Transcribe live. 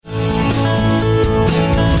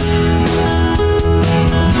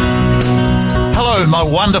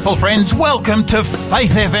wonderful friends. Welcome to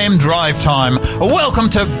Faith FM Drive Time. Welcome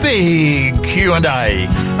to Big Q&A.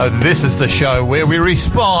 This is the show where we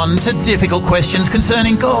respond to difficult questions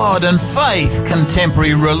concerning God and faith,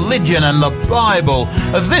 contemporary religion and the Bible.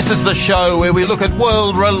 This is the show where we look at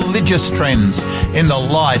world religious trends in the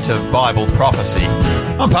light of Bible prophecy.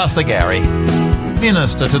 I'm Pastor Gary,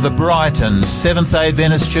 minister to the Brighton Seventh-day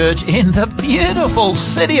Adventist Church in the beautiful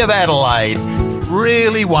city of Adelaide.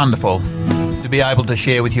 Really wonderful to be able to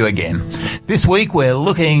share with you again. This week we're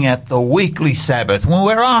looking at the weekly Sabbath when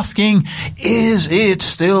we're asking, is it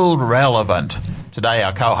still relevant? Today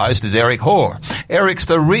our co-host is Eric Hoare. Eric's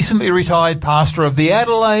the recently retired pastor of the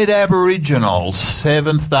Adelaide Aboriginal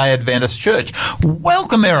Seventh-day Adventist Church.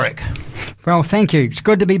 Welcome, Eric. Well, thank you. It's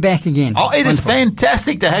good to be back again. Oh, it is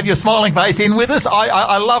fantastic to have your smiling face in with us.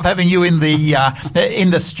 I love having you in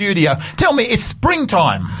the studio. Tell me, it's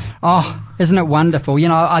springtime. Oh, isn't it wonderful? You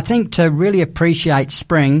know, I think to really appreciate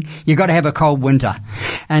spring, you've got to have a cold winter.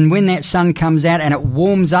 And when that sun comes out and it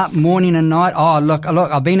warms up morning and night, oh, look,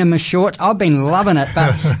 I've been in my shorts. I've been loving it.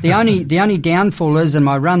 But the only downfall is in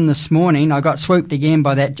my run this morning, I got swooped again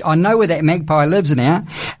by that. I know where that magpie lives now,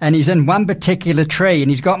 and he's in one particular tree,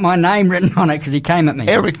 and he's got my name written on it because he came at me.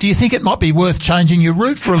 Eric, do you think it might be worth changing your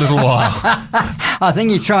route for a little while? I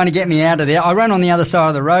think he's trying to get me out of there. I run on the other side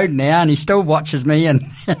of the road now, and he still watches me. And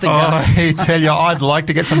I tell you, I'd like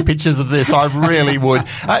to get some pictures of this. I really would.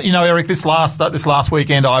 Eric, this last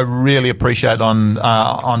weekend, I really appreciate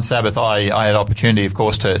on Sabbath. I had opportunity, of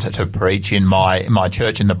course, to preach in my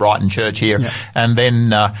church, in the Brighton church here, yeah. And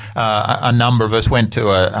then a number of us went to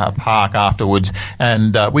a park afterwards,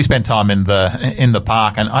 and we spent time in the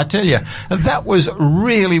park. And I tell you, that was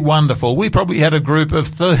really wonderful. We probably had a group of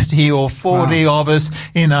 30 or 40 of us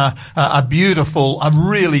in a beautiful,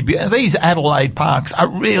 these Adelaide parks are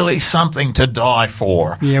really something to die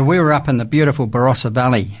for. Yeah, we were up in the beautiful Barossa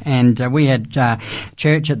Valley, and we had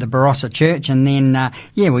church at the Barossa Church, and then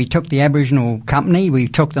we took the Aboriginal company. We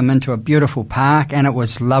took them into a beautiful park, and it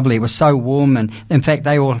was lovely. It was so warm, and in fact,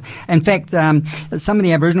 some of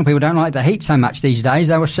the Aboriginal people don't like the heat so much these days.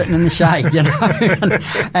 They were sitting in the shade, you know,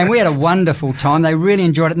 and we had a wonderful time. They really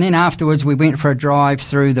enjoyed it. And then afterwards, we went for a drive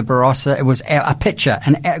through the Barossa. It was a picture,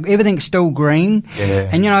 and everything's still green. Yeah.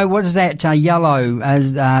 And you know, what is that yellow?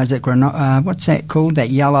 Is it what's that called? That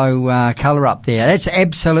yellow colour up there. That's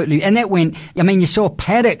absolutely. And that went. I mean, you saw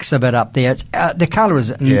paddocks of it up there. It's the colour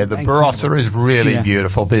is. Yeah, the Barossa is really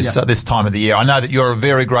beautiful this time of the year. I know that you're a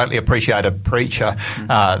very greatly appreciated preacher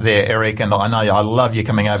there, Eric, and I know I love you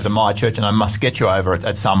coming over to my church, and I must get you over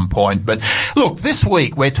at some point. But look, this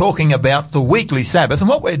week we're talking about the weekly Sabbath, and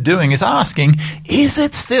what we're doing is asking, is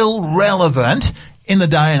it still relevant in the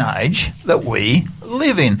day and age that we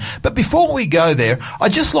live in? But before we go there,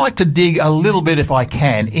 I'd just like to dig a little bit, if I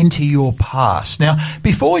can, into your past. Now,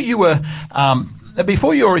 before your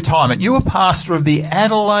retirement, you were pastor of the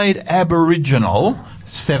Adelaide Aboriginal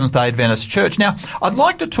Seventh-day Adventist Church. Now, I'd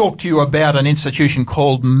like to talk to you about an institution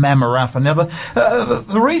called Mamarafa. Now,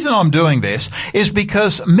 the reason I'm doing this is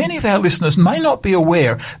because many of our listeners may not be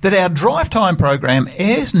aware that our Drive Time program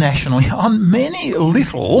airs nationally on many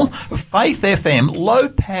little Faith FM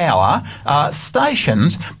low-power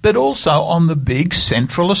stations, but also on the big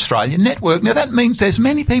Central Australia network. Now, that means there's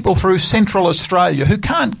many people through Central Australia who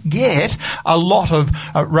can't get a lot of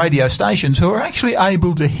radio stations who are actually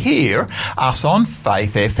able to hear us on Faith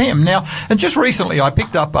FM. Now, and just recently I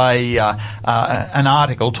picked up an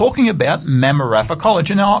article talking about Mamarafa College,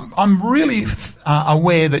 and now I'm really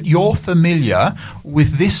aware that you're familiar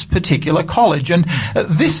with this particular college, and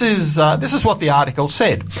this is what the article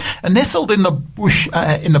said. Nestled in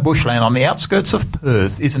the bushland on the outskirts of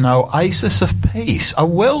Perth is an oasis of peace, a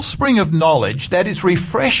wellspring of knowledge that is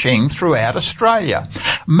refreshing throughout Australia.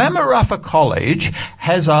 Mamarafa College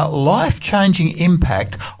has a life-changing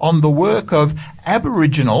impact on the work of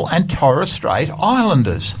Aboriginal and Torres Strait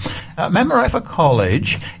Islanders. Mamarafa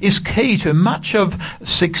College is key to much of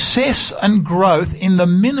success and growth in the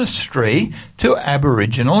ministry to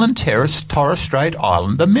Aboriginal and Torres Strait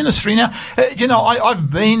Islander ministry. Now, I've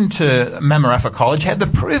been to Mamarafa College, had the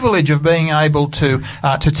privilege of being able to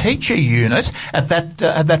teach a unit at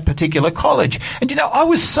that particular college, and I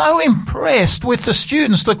was so impressed with the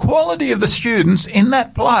students. The quality of the students in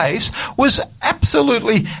that place was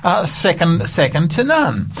absolutely second to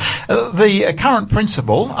none. The current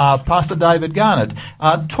principal, Pastor David Garnett,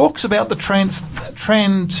 talks about the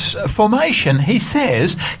transformation. He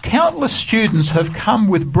says countless students have come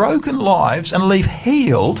with broken lives and leave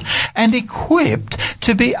healed and equipped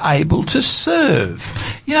to be able to serve.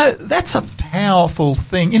 That's a powerful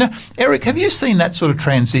thing. Eric, have you seen that sort of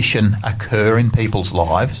transition occur in people's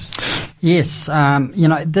lives? Yes,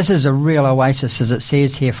 this is a real oasis, as it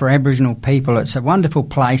says here, for Aboriginal people. It's a wonderful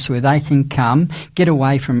place where they can come, get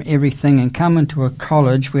away from everything and come into a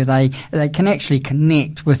college where they can actually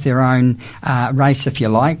connect with their own race, if you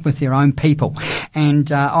like, with their own people.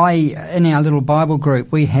 And in our little Bible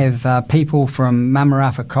group, we have people from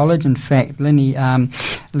Mamarafa College. In fact,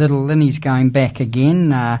 little Linny's going back again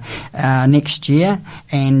next year,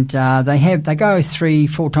 and they go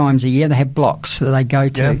 3-4 times a year. They have blocks that they go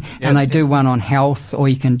to, and they do one on health, or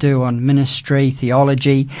you can do on ministry,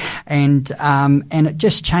 theology, and it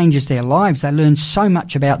just changes their lives. They learn so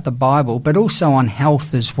much about the Bible, but also on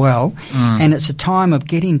health as well. And it's a time of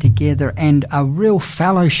getting together and a real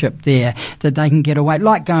fellowship there that they can get away,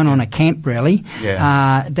 like going on a camp, really.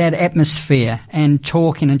 That atmosphere and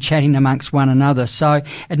talking and chatting amongst one another. So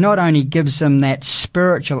it not only gives them that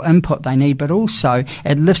spiritual input they need, but also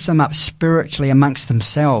it lifts them up spiritually amongst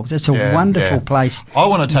themselves. It's a wonderful place. I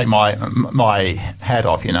want to take my hat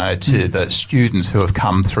off, to the students who have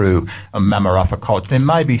come through Mamarafa College. There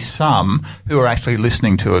may be some who are actually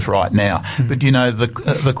listening to us right now, but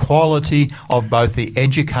the quality of both the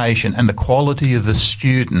education and the quality of the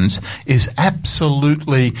students is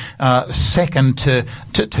absolutely second to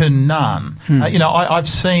none. I've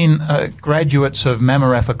seen graduates of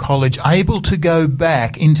Mamarafa College able to go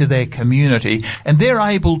back into their community, and they're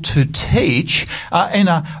able to teach in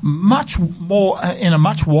a much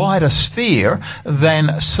wider sphere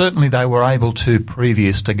than certainly they were able to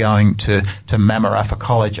previous to going to Mamarafa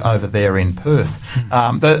College over there in Perth.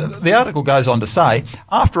 The article goes on to say,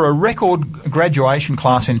 after a record graduation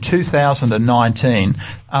class in 2019,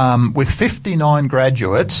 with 59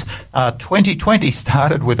 graduates, 2020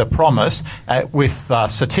 started with a promise with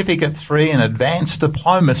Certificate 3 and Advanced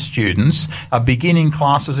Diploma students beginning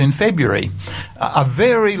classes in February. A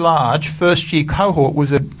very large first-year cohort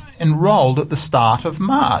was enrolled at the start of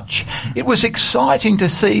March. It was exciting to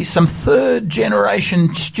see some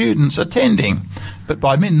third-generation students attending. But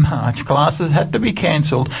by mid-March, classes had to be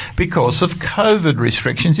cancelled because of COVID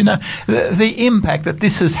restrictions. The impact that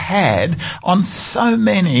this has had on so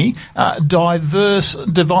many diverse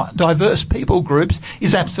people groups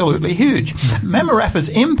is absolutely huge. Mamarafa's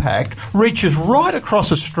impact reaches right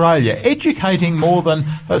across Australia, educating more than,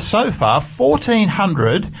 so far,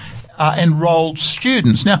 1,400 enrolled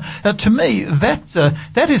students. Now, to me,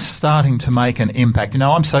 that is starting to make an impact.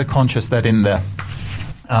 I'm so conscious that in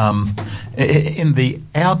the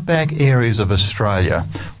outback areas of Australia,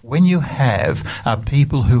 when you have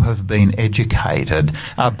people who have been educated,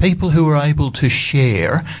 people who are able to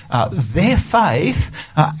share their faith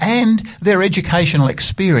and their educational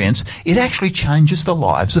experience, it actually changes the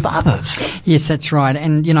lives of others. Yes, that's right.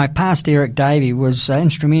 And, Pastor Eric Davey was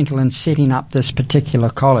instrumental in setting up this particular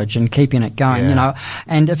college and keeping it going,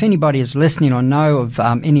 And if anybody is listening or know of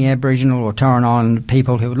any Aboriginal or Torres Island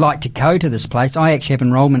people who would like to go to this place, I actually have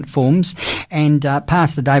enrolment forms, and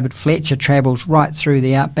Pastor David Fletcher travels right through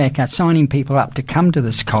the outback, signing people up to come to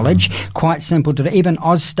this college. Quite simple to do. Even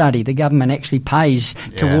AusStudy, the government actually pays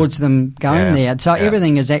towards them going there. So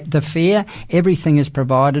everything is at the fare. Everything is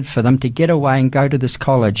provided for them to get away and go to this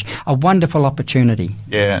college. A wonderful opportunity.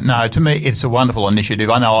 Yeah, no, to me it's a wonderful initiative.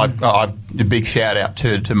 I know I've a big shout out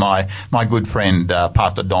to my good friend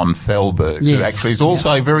Pastor Don Felberg, who actually is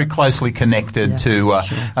also very closely connected to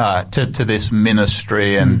this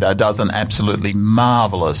ministry and does an absolutely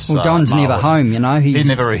marvellous. Well, Don's never home, He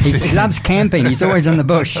never is. He loves camping. He's always in the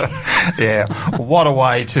bush. Yeah, what a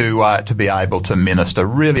way to be able to minister.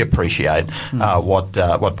 Really appreciate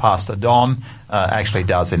what Pastor Don actually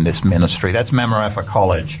does in this ministry. That's Mamarafa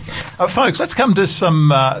College. Folks, let's come to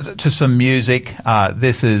some music.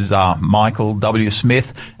 This is Michael W.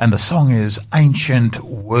 Smith, and the song is Ancient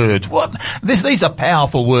Words. These are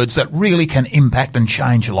powerful words that really can impact and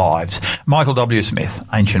change lives. Michael W. Smith,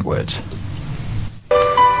 Ancient Words.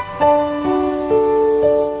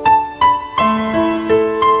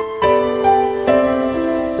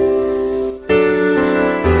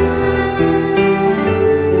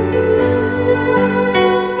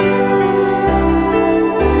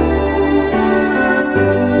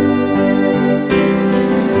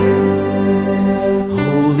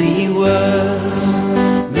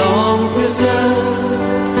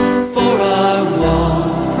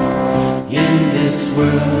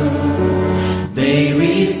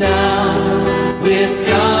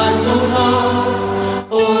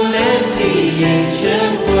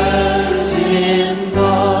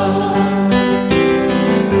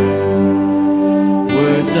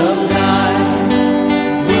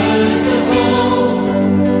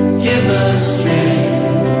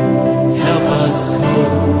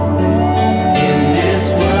 In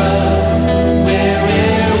this world,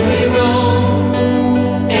 wherever we roam.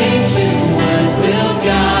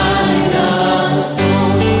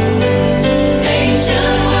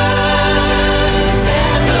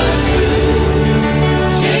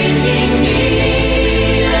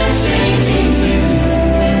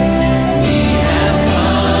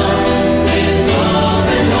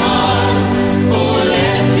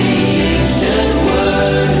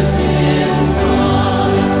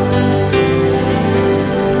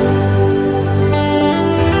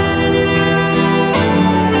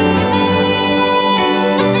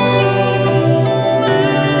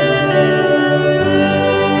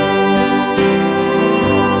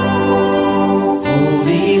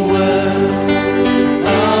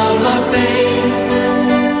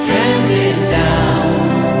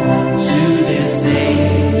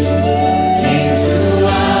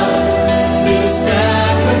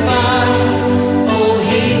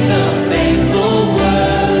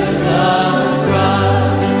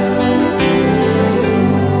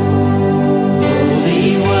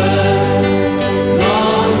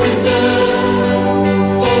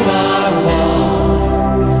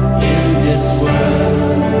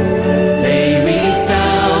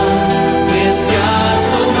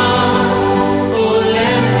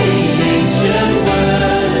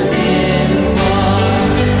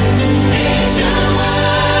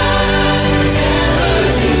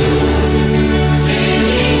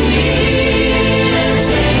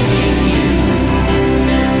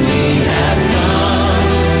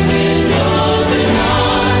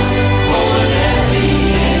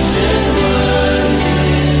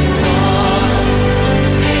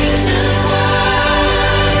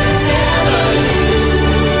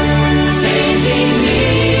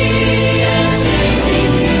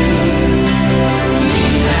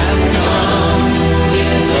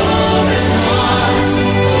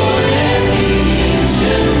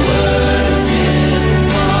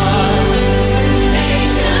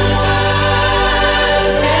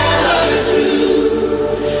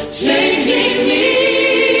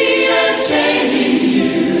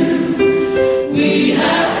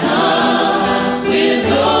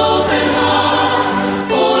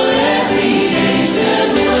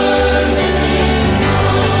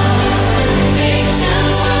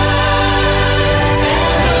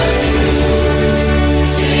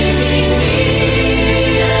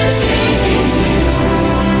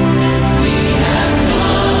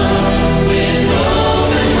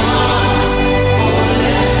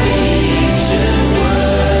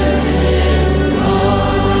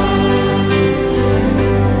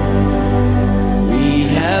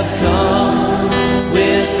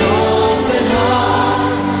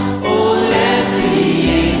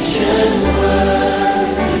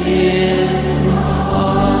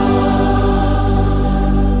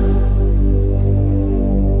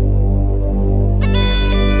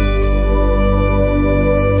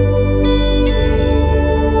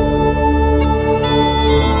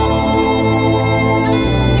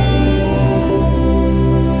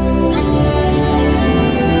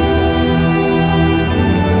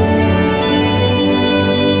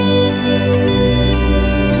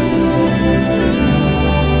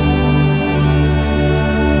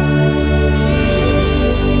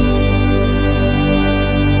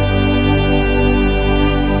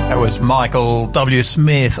 Michael W.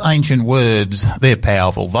 Smith, Ancient Words. They're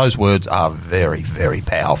powerful. Those words are very, very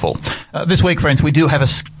powerful. This week, friends, we do have a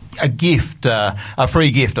gift, a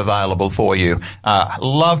free gift available for you.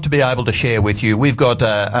 Love to be able to share with you. We've got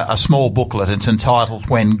a small booklet. It's entitled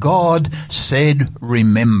 "When God Said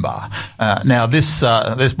Remember." Now,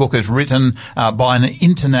 this book is written by an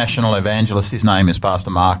international evangelist. His name is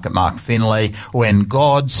Pastor Mark Finley. "When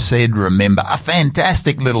God Said Remember," a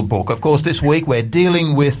fantastic little book. Of course, this week we're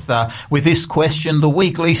dealing with this question: the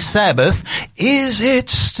weekly Sabbath. Is it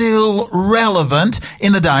still relevant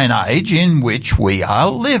in the day and age in which we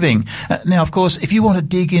are living? Now, of course, if you want to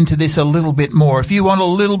dig into this a little bit more, if you want a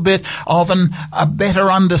little bit of a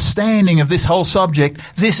better understanding of this whole subject,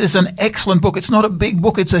 this is an excellent book. It's not a big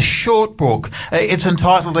book, it's a short book. It's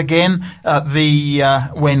entitled again,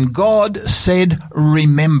 When God Said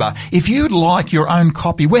Remember. If you'd like your own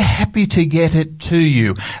copy, we're happy to get it to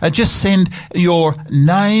you. Just send your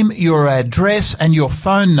name, your address and your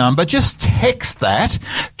phone number. Just text that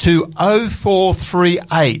to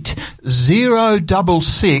 0438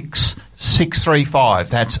 066 635.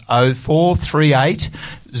 That's 0438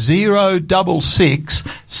 066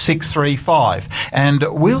 635, and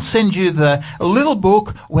we'll send you the little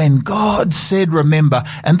book "When God Said Remember,"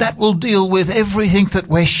 and that will deal with everything that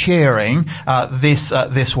we're sharing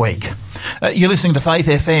this week. You're listening to Faith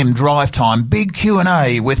FM Drive Time, Big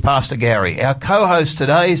Q&A with Pastor Gary. Our co-host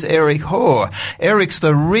today is Eric Hoare. Eric's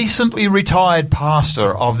the recently retired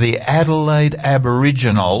pastor of the Adelaide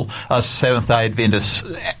Aboriginal Seventh-day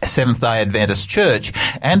Adventist Church.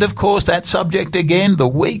 And, of course, that subject again, the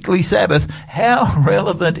weekly Sabbath. How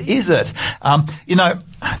relevant is it?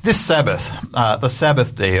 This Sabbath, the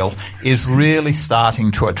Sabbath deal, is really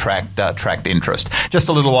starting to attract interest. Just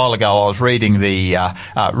a little while ago, I was reading the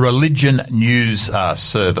Religion News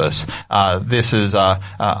Service. This is a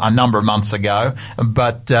number of months ago,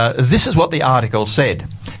 but this is what the article said.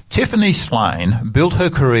 Tiffany Slane built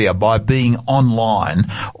her career by being online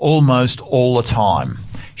almost all the time.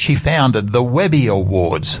 She founded the Webby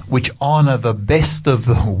Awards, which honour the best of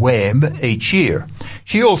the web each year.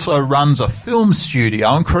 She also runs a film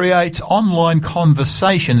studio and creates online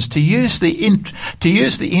conversations to use the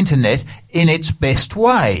internet in its best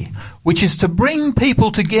way, which is to bring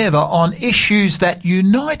people together on issues that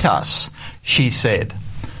unite us, she said.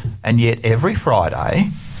 And yet every Friday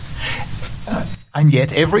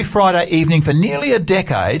evening for nearly a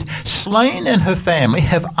decade, Slane and her family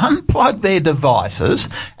have unplugged their devices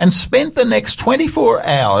and spent the next 24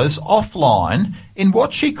 hours offline in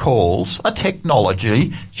what she calls a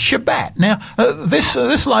technology Shabbat. Now,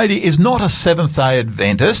 this lady is not a Seventh-day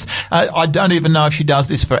Adventist. I don't even know if she does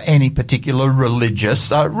this for any particular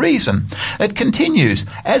religious reason. It continues.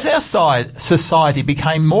 As our society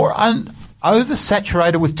became more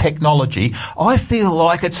oversaturated with technology, I feel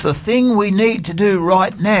like it's the thing we need to do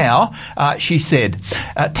right now, she said.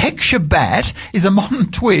 Tech Shabbat is a modern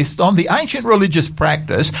twist on the ancient religious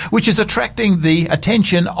practice, which is attracting the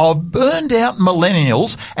attention of burned-out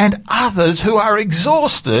millennials and others who are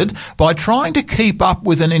exhausted by trying to keep up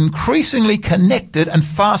with an increasingly connected and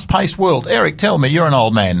fast-paced world. Eric, tell me, you're an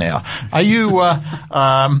old man now. Do you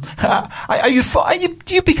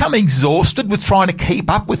become exhausted with trying to keep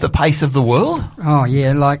up with the pace of the world? Oh,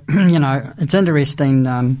 yeah, it's interesting.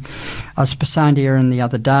 I was saying to Erin the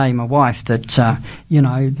other day, my wife, that,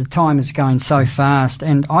 the time is going so fast,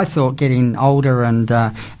 and I thought getting older and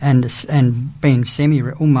being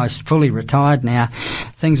almost fully retired now,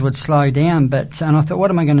 things would slow down, and I thought, what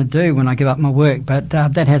am I going to do when I give up my work? But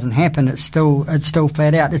that hasn't happened. It's still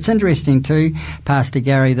flat out. It's interesting too, Pastor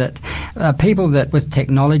Gary, that people that with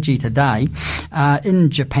technology today,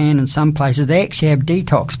 in Japan and some places, they actually have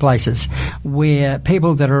detox places where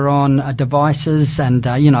people that are on devices and,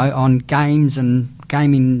 on games and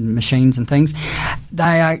gaming machines and things,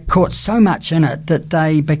 they are caught so much in it that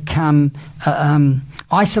they become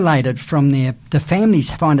isolated from the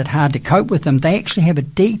families find it hard to cope with them. They actually have a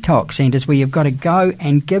detox centres where you've got to go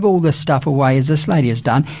and give all this stuff away, as this lady has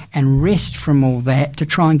done, and rest from all that to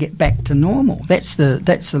try and get back to normal.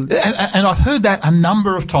 And I've heard that a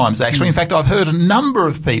number of times, actually. In fact, I've heard a number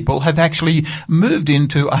of people have actually moved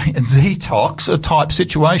into a detox type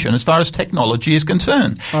situation as far as technology is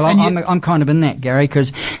concerned. Well, I'm kind of in that, Gary,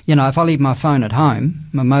 because, if I leave my phone at home,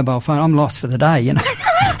 my mobile phone, I'm lost for the day,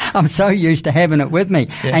 I'm so used to having it with me.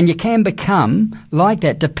 Yeah. And you can become like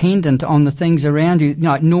that, dependent on the things around you,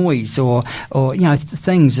 noise or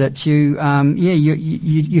things that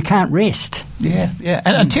you can't rest. Yeah.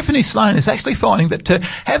 And Tiffany Sloan is actually finding that to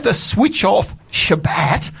have the switch off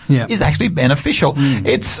Shabbat is actually beneficial.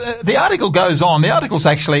 It's the article goes on. The article's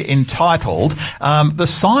actually entitled "The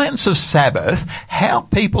Science of Sabbath: How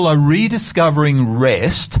People Are Rediscovering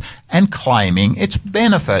Rest and Claiming Its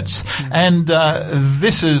Benefits." And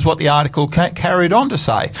this is what the article carried on to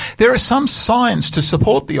say. There is some science to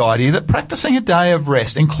support the idea that practicing a day of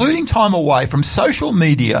rest, including time away from social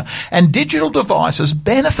media and digital devices,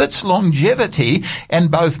 benefits longevity and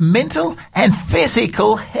both mental and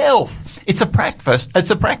physical health. It's a practice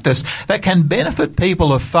that can benefit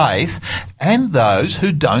people of faith and those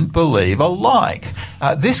who don't believe alike.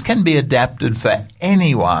 This can be adapted for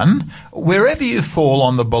anyone, wherever you fall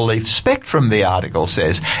on the belief spectrum, the article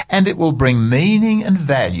says, and it will bring meaning and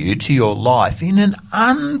value to your life in an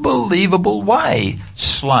unbelievable way,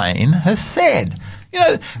 Slane has said. You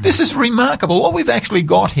know, this is remarkable. What we've actually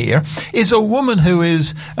got here is a woman who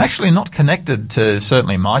is actually not connected to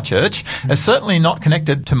certainly my church, certainly not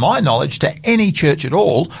connected to my knowledge to any church at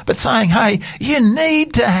all, but saying, hey,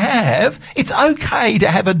 it's okay to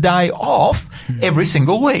have a day off every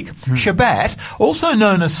single week. Shabbat, also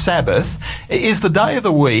known as Sabbath, is the day of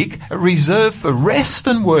the week reserved for rest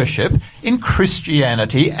and worship in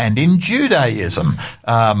Christianity and in Judaism,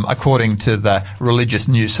 according to the Religious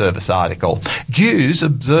News Service article. Jews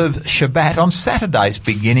observe Shabbat on Saturdays,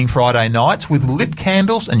 beginning Friday nights with lit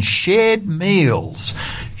candles and shared meals.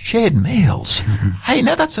 Shared meals. Hey,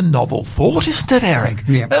 now that's a novel thought, isn't it, Eric?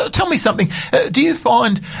 Yeah. Tell me something. Do you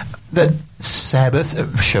find that Sabbath,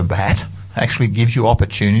 Shabbat, actually gives you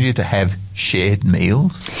opportunity to have shared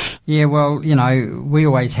meals? Yeah, well, you know, we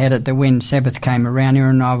always had it that when Sabbath came around,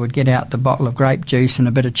 Erin and I would get out the bottle of grape juice and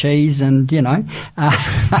a bit of cheese and, you know,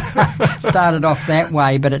 started off that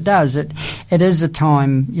way. But it is a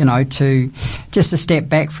time, you know, to just to step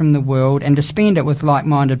back from the world and to spend it with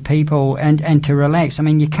like-minded people and to relax. I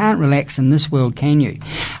mean, you can't relax in this world, can you?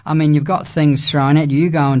 I mean, you've got things thrown at you. You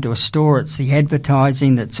go into a store, it's the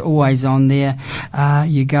advertising that's always on there.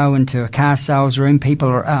 You go into a car sales room, people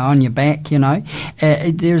are on your back. You know,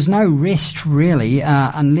 there's no rest really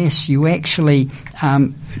unless you actually,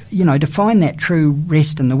 to find that true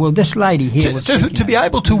rest in the world. This lady here to be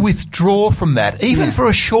able to withdraw from that, even for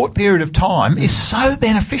a short period of time, is so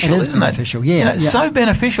beneficial, isn't beneficial, it? Yeah, so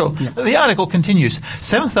beneficial. Yeah. The article continues.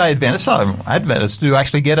 Seventh-day Adventists do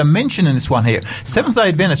actually get a mention in this one here. Seventh-day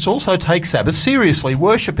Adventists also take Sabbath seriously,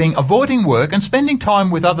 worshipping, avoiding work, and spending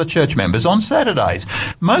time with other church members on Saturdays.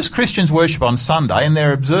 Most Christians worship on Sunday, and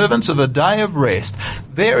their observance of a day of rest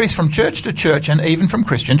varies from church to church and even from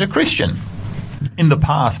Christian to Christian. In the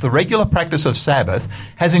past, the regular practice of Sabbath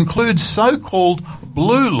has included so-called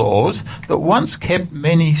blue laws that once kept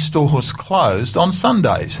many stores closed on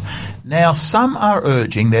Sundays. Now, some are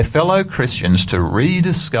urging their fellow Christians to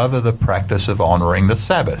rediscover the practice of honouring the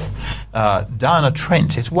Sabbath. Dana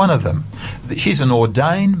Trent is one of them. She's an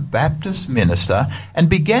ordained Baptist minister and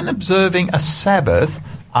began observing a Sabbath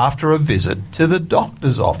after a visit to the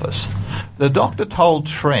doctor's office. The doctor told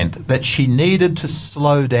Trent that she needed to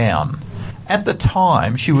slow down. At the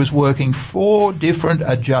time, she was working 4 different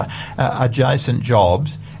adjacent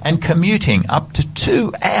jobs and commuting up to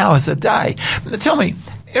 2 hours a day. Tell me,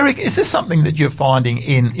 Eric, is this something that you're finding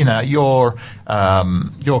in your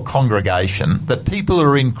congregation, that people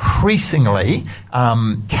are increasingly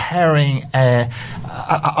carrying a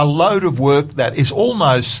load of work that is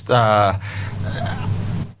almost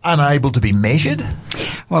unable to be measured?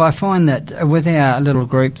 Well, I find that with our little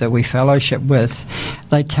group that we fellowship with,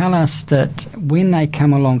 they tell us that when they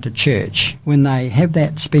come along to church, when they have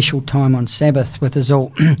that special time on Sabbath with us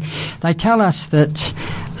all, they tell us that,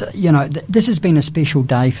 this has been a special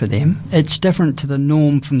day for them. It's different to the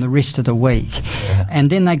norm from the rest of the week. Yeah. And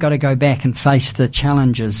then they got to go back and face the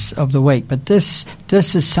challenges of the week. But this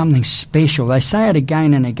is something special. They say it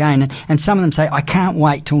again and again, and some of them say, I can't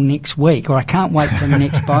wait till next week, or I can't wait till the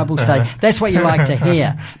next Bible study. That's what you like to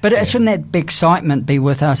hear. But shouldn't that excitement be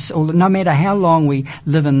with us, or no matter how long we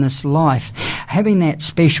live in this life, having that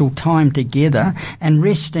special time together and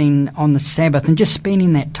resting on the Sabbath and just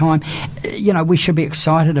spending that time, we should be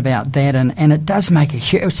excited about that, and it does make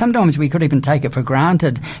sometimes we could even take it for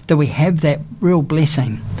granted that we have that real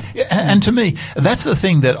blessing. Yeah, and to me, that's the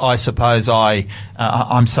thing that I suppose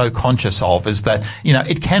I'm so conscious of, is that,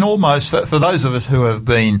 it can almost, for those of us who have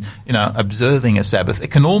been, observing a Sabbath,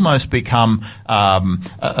 it can almost become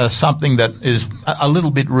something that is a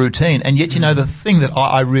little bit routine. And yet, the thing that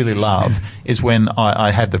I really love is when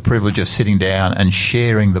I have the privilege of sitting down and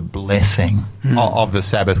sharing the blessing of the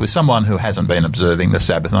Sabbath with someone who hasn't been observing the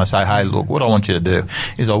Sabbath. And I say, hey, look, what I want you to do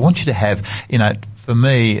is I want you to have, for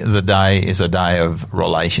me, the day is a day of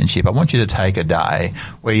relationship. I want you to take a day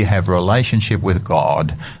where you have relationship with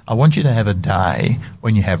God. I want you to have a day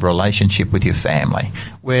when you have relationship with your family,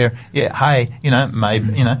 where,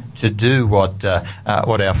 maybe, to do what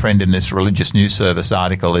our friend in this religious news service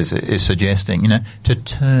article is suggesting, to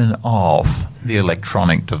turn off the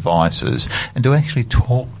electronic devices and to actually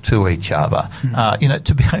talk to each other,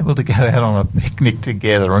 to be able to go out on a picnic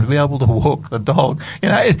together and to be able to walk the dog.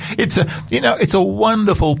 It's a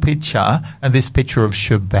wonderful picture, and this picture of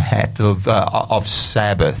Shabbat, of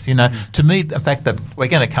Sabbath. To me, the fact that we're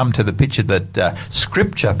going to come to the picture that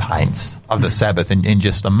Scripture paints of the Sabbath in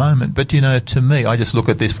just a moment. But, to me, I just look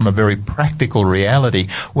at this from a very practical reality.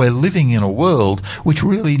 We're living in a world which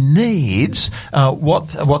really needs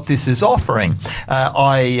what this is offering.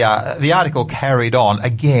 The article carried on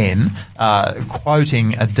again,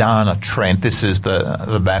 quoting Dana Trent. This is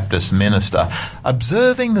the Baptist minister.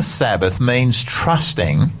 Observing the Sabbath means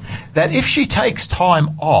trusting that if she takes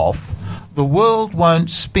time off, the world won't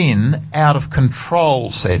spin out of control,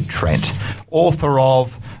 said Trent, author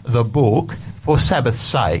of the book For Sabbath's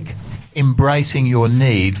Sake, Embracing Your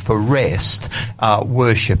Need for Rest,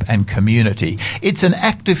 Worship and Community. It's an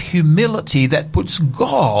act of humility that puts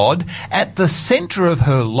God at the centre of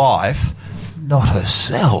her life, not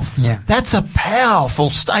herself. Yeah. That's a powerful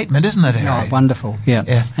statement, isn't it, Eric? Oh, wonderful,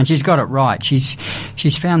 yeah. And she's got it right. She's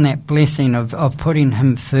found that blessing of putting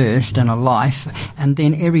him first in her life, and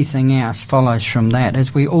then everything else follows from that,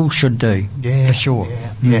 as we all should do, for sure.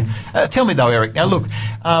 Yeah. Tell me, though, Eric, now look,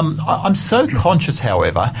 I'm so conscious,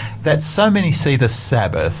 however, that so many see the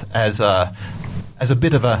Sabbath as a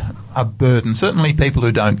bit of a burden. Certainly people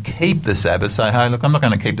who don't keep the Sabbath say, hey, look, I'm not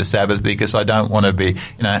going to keep the Sabbath because I don't want to be,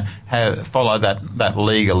 follow that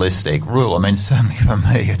legalistic rule. I mean, certainly for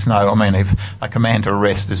me, if a command to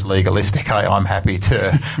rest is legalistic,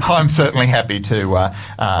 I'm certainly happy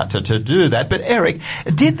to do that. But Eric,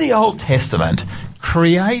 did the Old Testament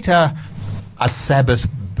create a Sabbath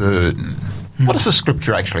burden? What does the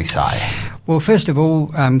Scripture actually say? Well, first of all,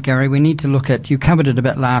 Gary, we need to look at, you covered it a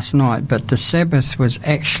bit last night, but the Sabbath was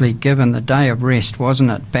actually given, the day of rest, wasn't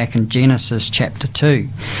it, back in Genesis chapter 2,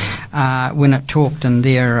 when it talked in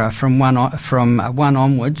there from 1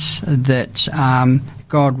 onwards that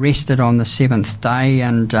God rested on the seventh day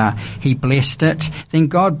and he blessed it. Then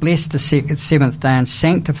God blessed the seventh day and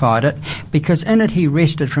sanctified it, because in it he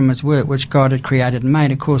rested from his work which God had created and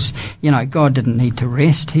made. Of course, God didn't need to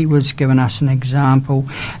rest. He was giving us an example.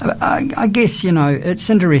 I guess, it's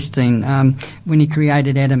interesting when he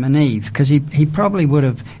created Adam and Eve, because he probably would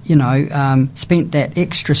have, spent that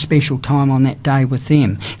extra special time on that day with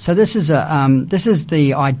them. So this is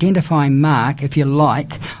the identifying mark, if you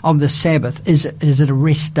like, of the Sabbath. Is it a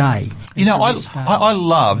rest day? I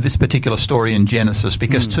love this particular story in Genesis,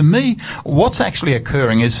 because to me, what's actually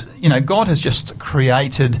occurring is, God has just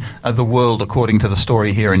created the world according to the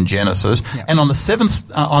story here in Genesis, and on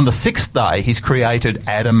the sixth day, he's created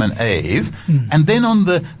Adam and Eve, and then on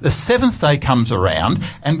the seventh day comes around,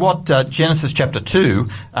 and what Genesis chapter 2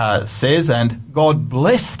 says, and God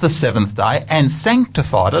blessed the seventh day and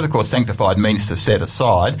sanctified it. Of course, sanctified means to set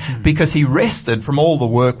aside, because he rested from all the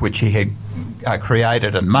work which he had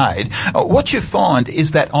created and made. What you find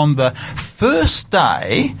is that on the first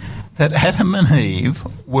day that Adam and Eve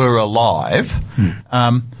were alive,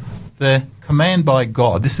 the command by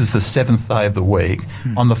God, this is the seventh day of the week,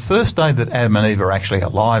 on the first day that Adam and Eve are actually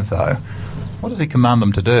alive, though, what does he command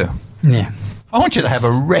them to do? Yeah. I want you to have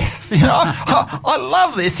a rest. I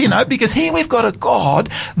love this, because here we've got a God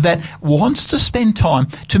that wants to spend time.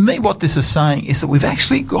 To me, what this is saying is that we've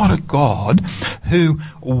actually got a God who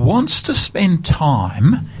wants to spend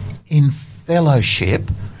time in fellowship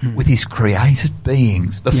with his created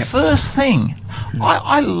beings. The first thing,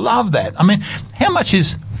 I love that. I mean, how much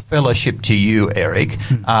is fellowship to you, Eric,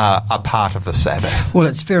 a part of the Sabbath? Well,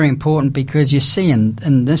 it's very important, because you see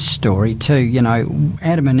in this story too,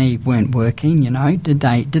 Adam and Eve weren't working, did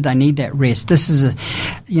they need that rest? This is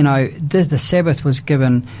the Sabbath was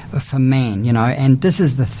given for man, and this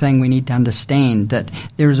is the thing we need to understand, that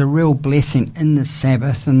there is a real blessing in the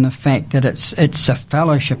Sabbath, and the fact that it's a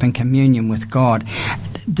fellowship and communion with God.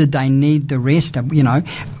 Did they need the rest?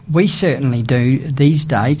 We certainly do these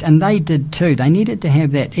days, and they did too. They needed to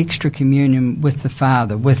have that extra communion with the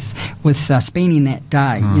Father, with spending that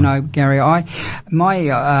day. Gary,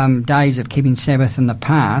 my days of keeping Sabbath in the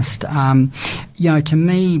past, to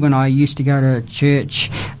me, when I used to go to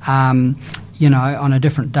church, on a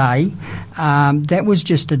different day, that was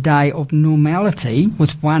just a day of normality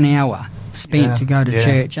with 1 hour spent to go to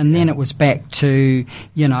church, and then it was back to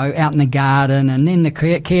out in the garden, and then the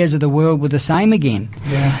cares of the world were the same again.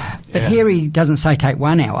 But here he doesn't say take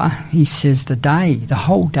 1 hour. He says the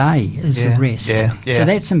whole day is the rest. Yeah. So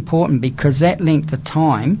that's important, because that length of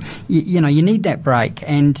time, you need that break.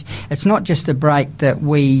 And it's not just the break that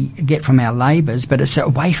we get from our labours, but it's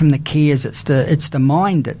away from the cares. It's the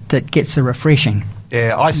mind that gets the refreshing.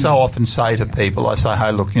 Yeah, I so often say to people, I say,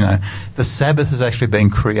 hey, look, the Sabbath has actually been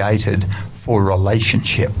created for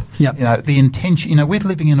relationship. Yep. The intention, we're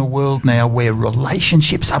living in a world now where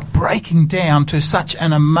relationships are breaking down to such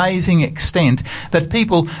an amazing extent that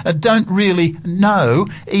people don't really know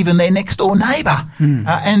even their next door neighbour.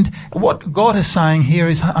 And what God is saying here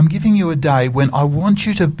is, I'm giving you a day when I want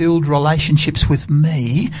you to build relationships with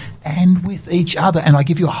me and with each other, and I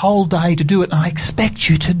give you a whole day to do it, and I expect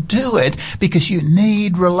you to do it because you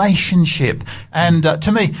need relationship. And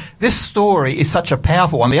to me, this story is such a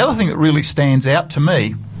powerful one. The other thing that really stands out to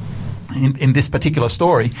me in this particular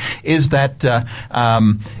story is that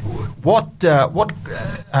what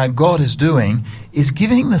God is doing is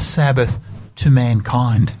giving the Sabbath to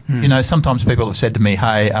mankind. Sometimes people have said to me,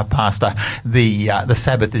 hey, Pastor, the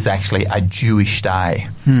Sabbath is actually a Jewish day.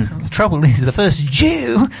 The trouble is, the first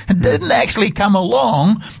Jew didn't actually come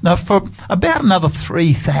along for about another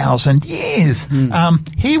 3,000 years.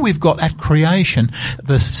 Here we've got at creation,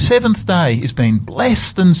 the seventh day is being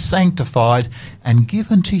blessed and sanctified and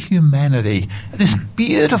given to humanity. This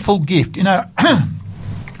beautiful gift,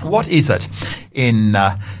 what is it in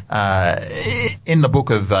the book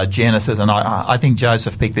of Genesis? And I think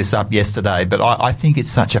Joseph picked this up yesterday, but I think it's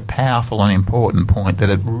such a powerful and important point that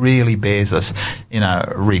it really bears us,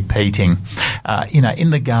 repeating. In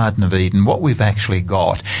the Garden of Eden, what we've actually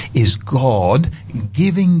got is God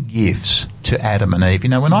giving gifts to Adam and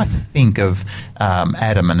Eve. When I think of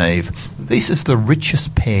Adam and Eve, this is the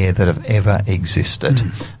richest pair that have ever existed.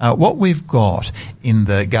 What we've got in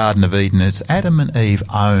the Garden of Eden is Adam and Eve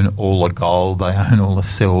own all the gold, they own all the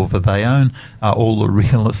silver, they own all the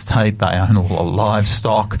real estate, they own all the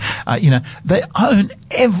livestock. They own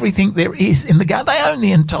everything there is in the garden. They own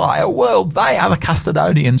the entire world. They are the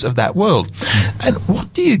custodians of that world. And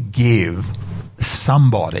what do you give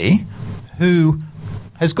somebody who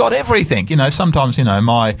has got everything? Sometimes,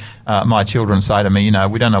 my children say to me,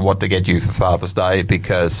 we don't know what to get you for Father's Day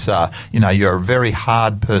because, you're a very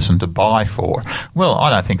hard person to buy for. Well,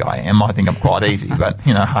 I don't think I am. I think I'm quite easy, but,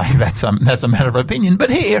 hey, that's a matter of opinion.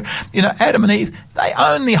 But here, Adam and Eve, they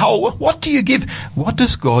own the whole world. What do you give? What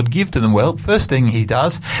does God give to them? Well, first thing he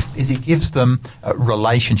does is he gives them a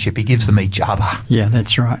relationship. He gives them each other. Yeah,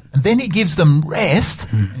 that's right. And then he gives them rest.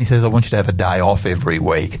 And he says, I want you to have a day off every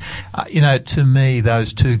week. To me,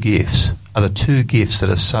 those two gifts are the two gifts that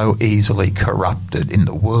are so easily corrupted in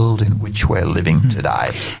the world in which we're living today.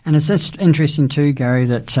 And it's just interesting too, Gary,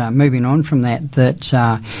 that moving on from that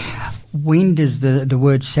when does the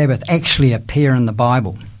word Sabbath actually appear in the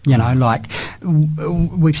Bible? Like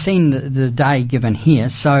we've seen the day given here.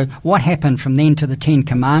 So what happened from then to the Ten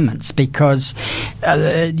Commandments? Because,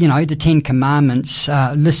 the Ten Commandments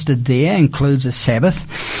listed there includes a Sabbath.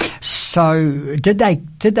 So did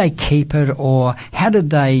they keep it, or how did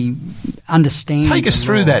they understand? Take us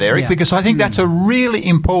through that, Eric, because I think that's a really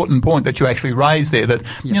important point that you actually raised there,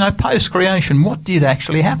 that, post-creation, what did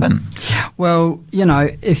actually happen? Well,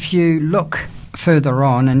 if you look further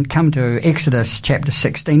on and come to Exodus chapter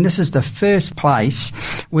 16, this is the first place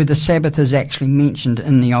where the Sabbath is actually mentioned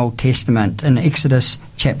in the Old Testament, in Exodus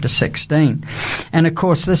chapter 16. And of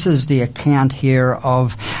course, this is the account here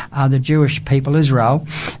of the Jewish people, Israel,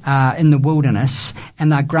 in the wilderness,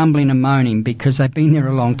 and they're grumbling and moaning because they've been there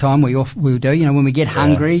a long time. We do. When we get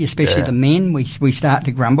hungry, especially the men, we start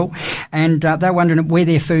to grumble. And they're wondering where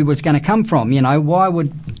their food was going to come from. Why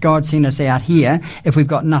would God send us out here if we've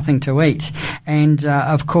got nothing to eat? And,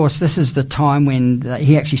 of course, this is the time when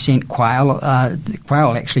he actually sent quail.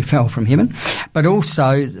 Quail actually fell from heaven, but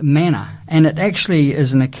also manna. And it actually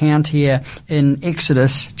is an account here in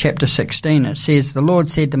Exodus chapter 16. It says, the Lord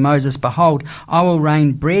said to Moses, behold, I will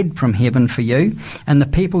rain bread from heaven for you, and the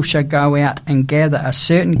people shall go out and gather a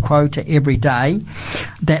certain quota every day,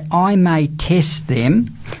 that I may test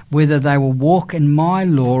them whether they will walk in my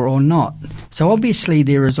law or not. So obviously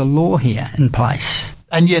there is a law here in place.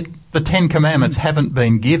 And yet the Ten Commandments haven't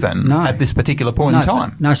been given at this particular point in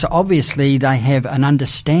time. No, so obviously they have an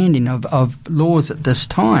understanding of laws at this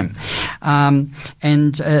time. And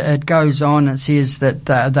it goes on, it says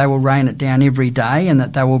that they will rain it down every day and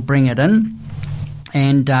that they will bring it in.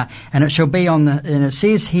 And it shall be and it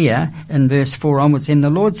says here in verse 4 onwards, and the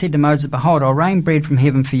Lord said to Moses, behold, I'll rain bread from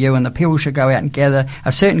heaven for you, and the people shall go out and gather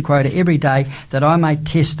a certain quota every day, that I may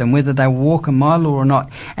test them, whether they walk in my law or not.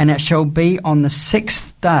 And it shall be on the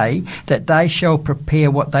 6th day that they shall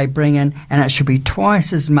prepare what they bring in, and it shall be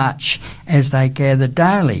twice as much as they gather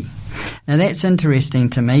daily. Now that's interesting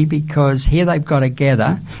to me, because here they've got to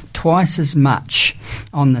gather twice as much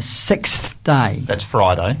on the 6th day. That's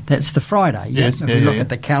Friday. That's the Friday. Yes, If we look at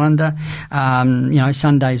the calendar,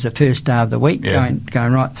 Sunday's the first day of the week,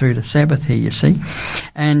 going right through to Sabbath here, you see.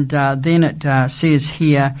 And then it says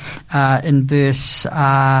here in verse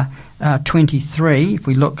 23, if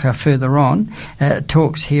we look further on, it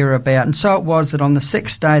talks here about, and so it was that on the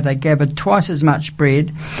 6th day they gathered twice as much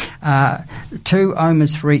bread, 2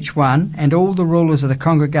 omers for each one, and all the rulers of the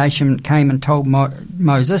congregation came and told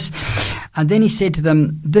Moses. And then he said to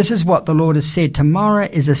them, this is what the Lord has said, tomorrow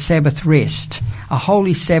is a Sabbath rest, a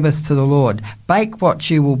holy Sabbath to the Lord. Bake what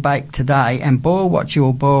you will bake today, and boil what you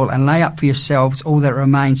will boil, and lay up for yourselves all that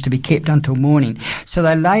remains to be kept until morning. So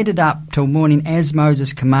they laid it up till morning as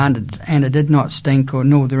Moses commanded, and it did not stink,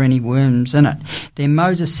 nor were there any worms in it. Then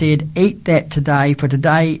Moses said, eat that today, for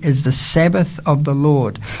today is the Sabbath of the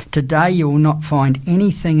Lord. Today you will not find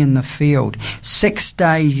anything in the field. 6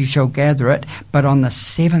 days you shall gather it, but on the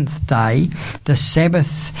 7th day, the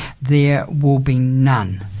Sabbath, there will be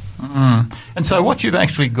none. And so what you've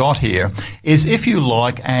actually got here is, if you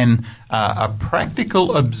like, a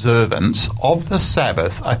practical observance of the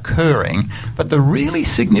Sabbath occurring, but the really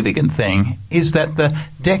significant thing is that the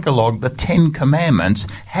Decalogue, the 10 Commandments,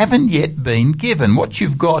 haven't yet been given. What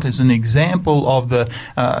you've got is an example of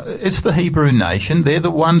it's the Hebrew nation. They're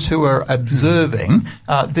the ones who are observing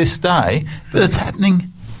this day, but it's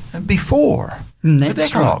happening before.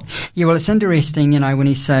 That's right. Yeah, well, it's interesting, when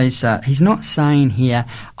he says, he's not saying here,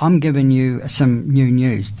 I'm giving you some new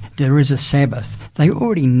news. There is a Sabbath. They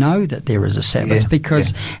already know that there is a Sabbath,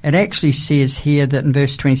 because it actually says here that in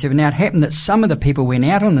verse 27, now it happened that some of the people went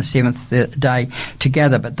out on the 7th day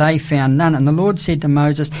together, but they found none. And the Lord said to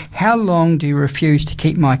Moses, how long do you refuse to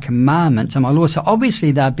keep my commandments and my law? So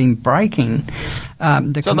obviously they've been breaking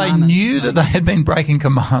the So commandments. they knew that they had been breaking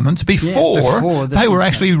commandments before they were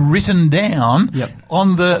actually written down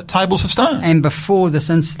on the tables of stone. And before this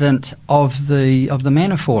incident of the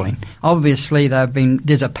manna falling. Obviously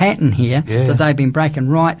there's a pattern here that they've been breaking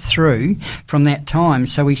right through from that time.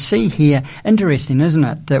 So we see here, interesting, isn't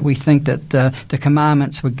it, that we think that the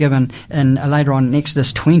commandments were given later on in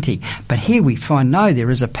Exodus 20. But here we find, no,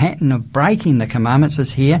 there is a pattern of breaking the commandments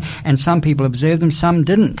is here, and some people observed them, some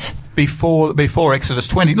didn't. Before Exodus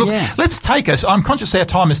 20. Look, let's take us. I'm conscious our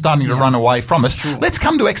time is starting to run away from us. Sure. Let's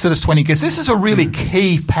come to Exodus 20, because this is a really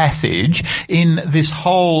key passage in this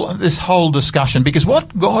whole discussion. Because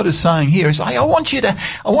what God is saying here is, I want you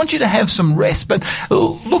to have some rest, but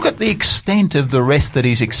look at the extent of the rest that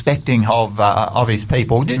He's expecting of His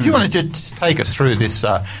people. Do you want to just take us through this?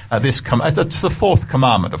 It's the 4th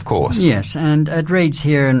commandment, of course. Yes, and it reads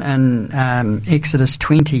here in Exodus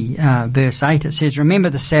 20, verse 8. It says, remember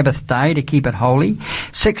the Sabbath day to keep it holy.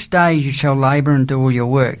 6 days you shall labour and do all your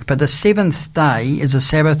work, but the 7th day is a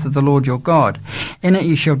Sabbath of the Lord your God. In it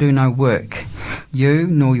you shall do no work, you,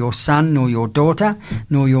 nor your son, nor your daughter,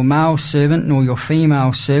 nor your male servant, nor your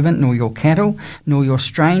female servant, nor your cattle, nor your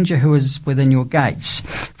stranger who is within your gates.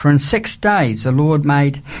 For in 6 days the Lord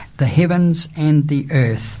made the heavens and the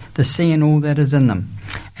earth, the sea and all that is in them,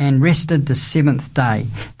 and rested the 7th day.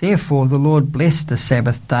 Therefore the Lord blessed the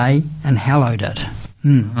Sabbath day and hallowed it.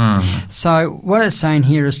 So what it's saying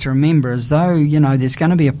here is to remember, as though, there's going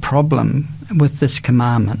to be a problem with this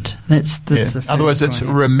commandment. That's the first In other words, it's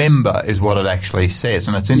remember is what it actually says.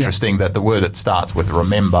 And it's interesting that the word it starts with,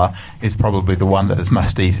 remember, is probably the one that is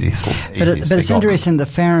most easiest But it's interesting the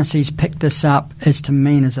Pharisees picked this up as to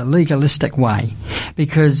mean as a legalistic way.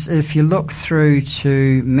 Because if you look through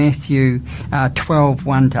to Matthew 12,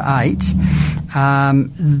 1 to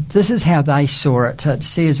 8, this is how they saw it. It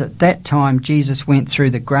says at that time Jesus went through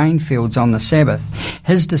the grain fields on the Sabbath.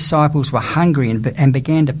 His disciples were hungry and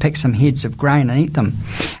began to pick some heads of grain and eat them.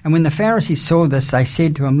 And when the Pharisees saw this, they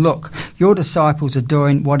said to him, look, your disciples are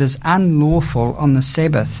doing what is unlawful on the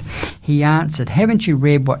Sabbath. He answered, haven't you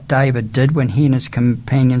read what David did when he and his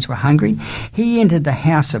companions were hungry? He entered the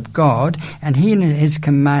house of God, and he and his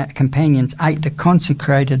companions ate the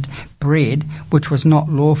consecrated bread, which was not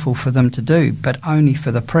lawful for them to do, but only for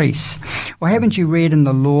the priests. Or haven't you read in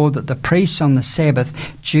the law that the priests on the Sabbath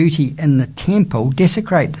duty in the temple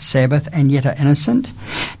desecrate the Sabbath and yet are innocent?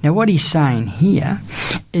 Now what he's saying here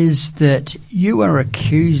is that you are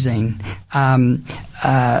accusing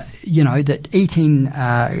that eating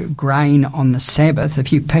grain on the Sabbath,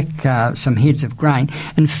 if you pick some heads of grain,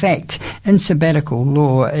 in fact, in sabbatical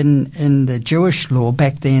law, in the Jewish law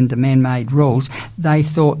back then, the man-made rules, they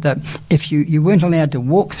thought that if you weren't allowed to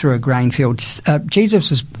walk through a grain field,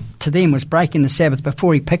 Jesus was breaking the Sabbath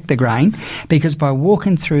before he picked the grain, because by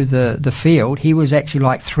walking through the field, he was actually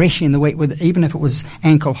like threshing the wheat, even if it was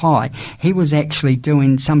ankle high. He was actually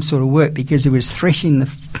doing some sort of work because he was threshing the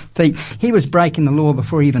feet. He was breaking the law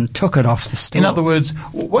before he even took it off the store. In other words,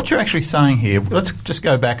 what you're actually saying here, let's just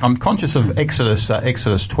go back. I'm conscious of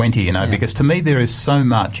Exodus 20, because to me there is so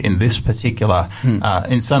much in this particular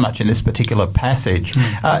passage.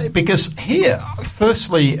 Because here,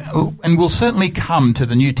 firstly, and we'll certainly come to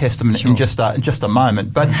the New Testament in just a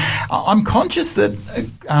moment, but I'm conscious that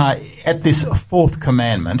at this fourth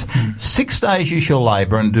commandment, 6 days you shall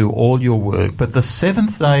labour and do all your work, but the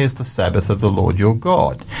seventh day is the Sabbath of the Lord your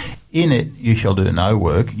God. In it you shall do no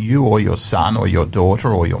work, you or your son or your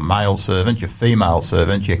daughter or your male servant, your female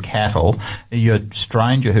servant, your cattle, your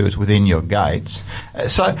stranger who is within your gates.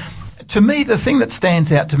 So to me, the thing that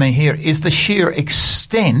stands out to me here is the sheer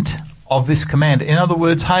extent of this command. In other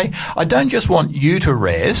words, hey, I don't just want you to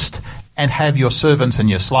rest and have your servants and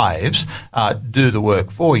your slaves do the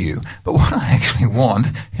work for you. But what I actually want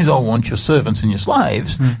is I want your servants and your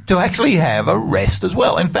slaves to actually have a rest as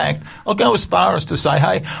well. In fact, I'll go as far as to say,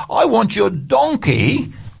 hey, I want your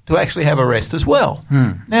donkey to actually have a rest as well.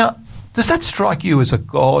 Now, does that strike you as a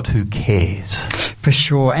God who cares? For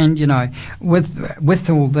sure. And, with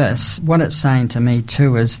all this, what it's saying to me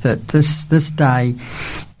too is that this day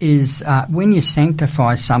is when you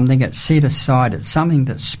sanctify something, it's set aside. It's something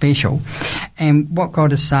that's special. And what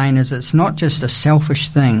God is saying is it's not just a selfish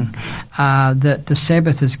thing, that the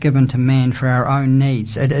Sabbath is given to man for our own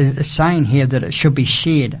needs. It's saying here that it should be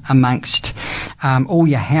shared amongst all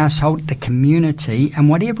your household, the community, and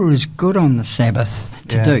whatever is good on the Sabbath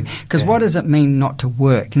to do. Because what does it mean not to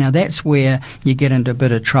work? Now that's where you get into a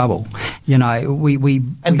bit of trouble.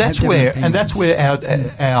 That's where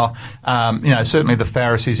our certainly the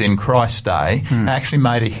Pharisees in Christ's day actually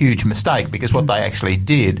made a huge mistake, because what they actually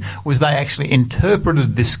did was they actually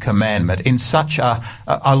interpreted this commandment in such a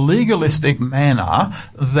legalistic manner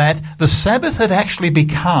that the Sabbath had actually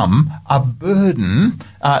become a burden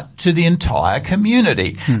to the entire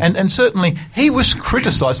community. And certainly he was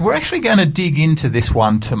criticised. We're actually going to dig into this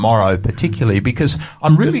one tomorrow particularly, because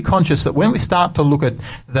I'm really conscious that when we start to look at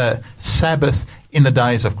the Sabbath in the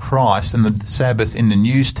days of Christ and the Sabbath in the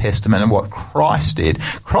New Testament and what Christ did,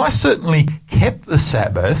 Christ certainly kept the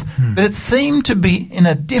Sabbath, but it seemed to be in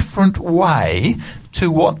a different way to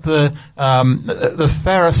what the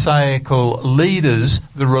Pharisaical leaders,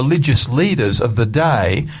 the religious leaders of the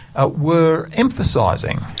day, were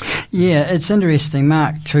emphasising. Yeah, it's interesting.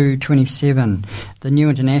 Mark 2:27, the New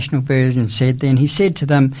International Version said, "Then he said to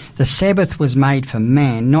them, the Sabbath was made for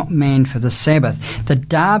man, not man for the Sabbath." The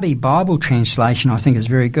Darby Bible translation, I think, is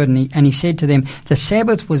very good. And he said to them, the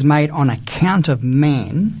Sabbath was made on account of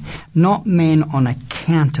man, not man on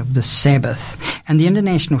account of the Sabbath. And the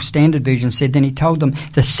International Standard Version said, then he told them,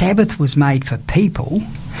 the Sabbath was made for people,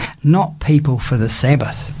 not people for the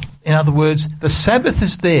Sabbath. In other words, the Sabbath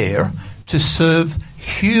is there to serve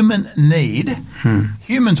human need.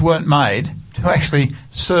 Humans weren't made to actually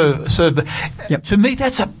serve the... Yep. To me,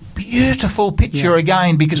 that's a beautiful picture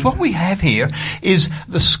again, because what we have here is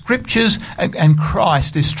the Scriptures, and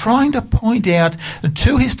Christ is trying to point out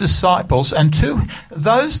to his disciples and to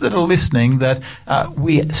those that are listening that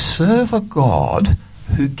we serve a God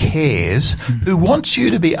who cares, who wants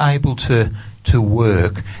you to be able to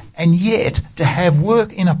work, and yet to have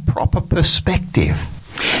work in a proper perspective.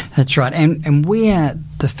 That's right. And where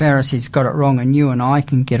the Pharisees got it wrong, and you and I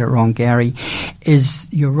can get it wrong, Gary, is,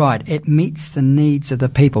 you're right, it meets the needs of the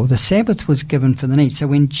people. The Sabbath was given for the needs. So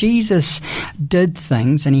when Jesus did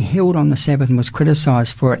things and he healed on the Sabbath and was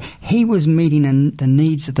criticised for it, he was meeting the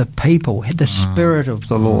needs of the people, the spirit of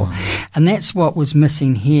the law. And that's what was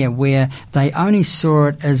missing here, where they only saw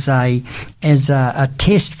it as a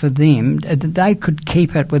test for them. They could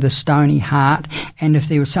keep it with a stony heart, and if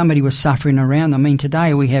there was somebody was suffering around them. I mean,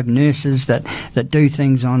 today we have nurses that do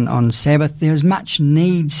things on Sabbath. There's much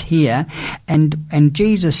needs here, and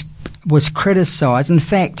Jesus was criticised. In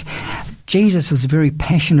fact, Jesus was very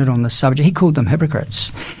passionate on the subject. He called them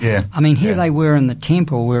hypocrites. Yeah. I mean, here they were in the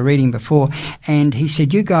temple, we were reading before, and he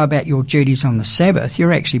said, you go about your duties on the Sabbath,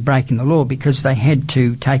 you're actually breaking the law, because they had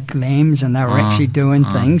to take lambs and they were actually doing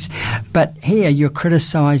things. But here you're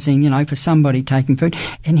criticising, for somebody taking food.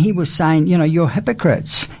 And he was saying, you're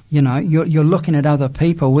hypocrites. You know, you're looking at other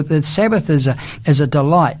people. With the Sabbath is a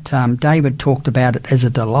delight. David talked about it as a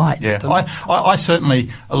delight. Yeah, I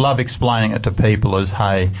certainly love explaining it to people as,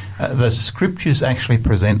 hey, the Scriptures actually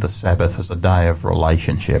present the Sabbath as a day of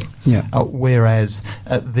relationship. Yeah. Whereas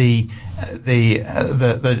the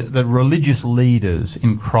religious leaders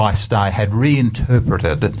in Christ's day had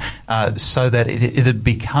reinterpreted it so that it had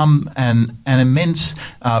become an immense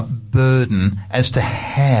burden as to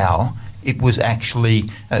how it was actually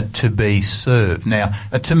to be served. Now,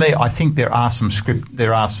 to me, I think there are some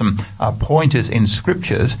pointers in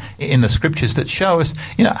the scriptures that show us,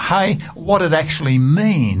 hey, what it actually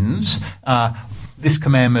means. This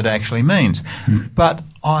commandment actually means, but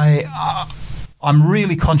I'm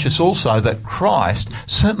really conscious also that Christ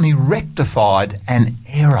certainly rectified an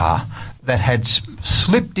error that had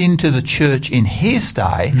slipped into the church in his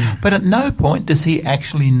day, but at no point does he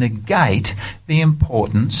actually negate the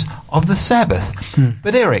importance of the Sabbath.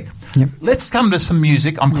 But Eric, let's come to some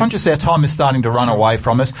music. I'm conscious our time is starting to run away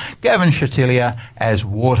from us. Gavin Chatilia as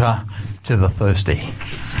Water to the Thirsty.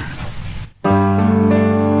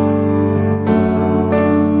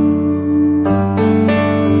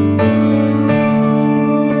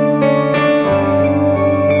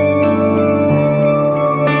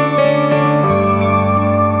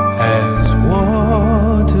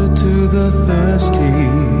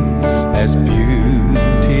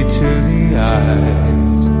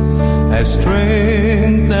 As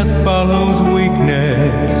strength that follows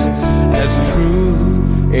weakness, as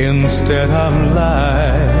truth instead of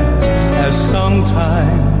lies, as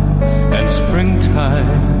summertime and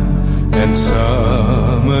springtime and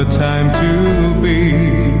summertime to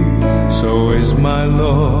be. So is my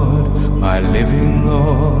Lord, my living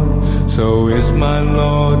Lord, so is my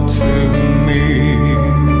Lord to me.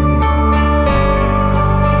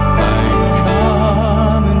 I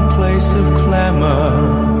come in place of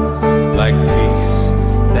clamor, like peace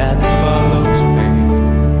that follows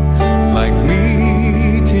pain, like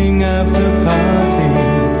meeting after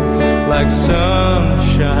parting, like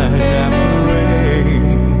sunshine after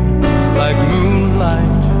rain, like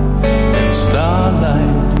moonlight and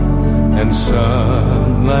starlight and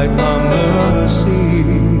sunlight on the sea.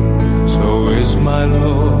 So is my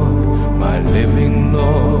Lord, my living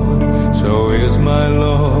Lord, so is my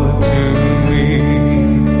Lord to me.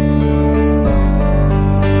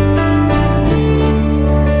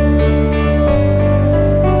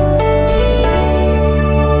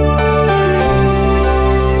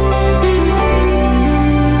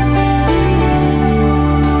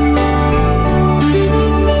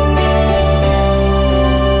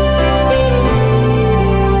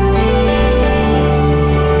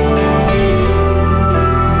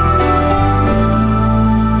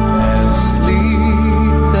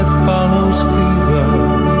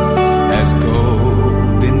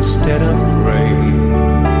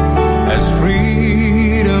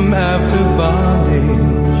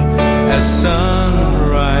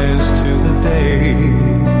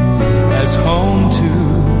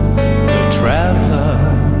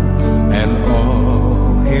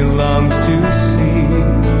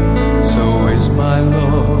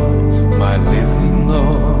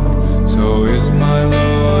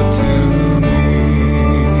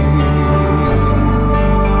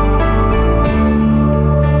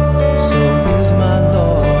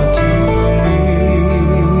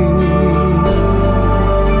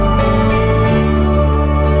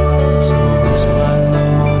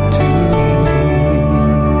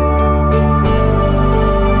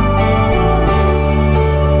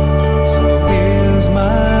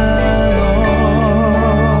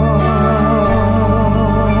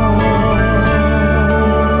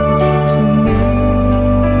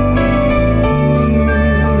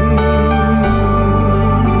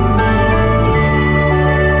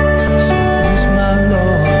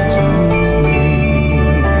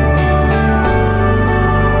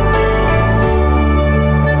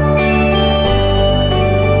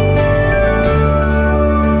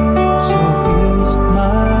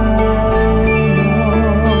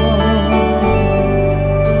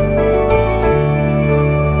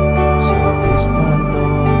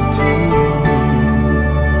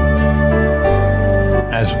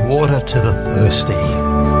 To the thirsty.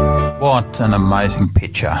 What an amazing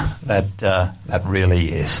picture that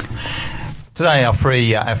really is. Today our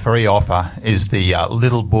free offer is the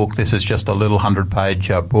little book. This is just a little 100-page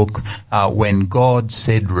book, When God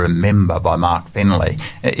Said Remember by Mark Finley.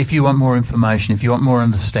 If you want more information, if you want more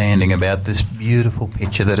understanding about this beautiful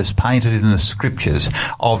picture that is painted in the Scriptures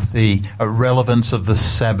of the relevance of the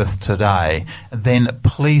Sabbath today, then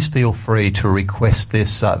please feel free to request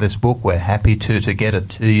this book. We're happy to get it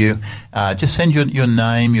to you. Just send your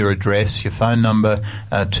name, your address, your phone number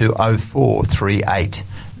to 0438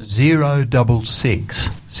 066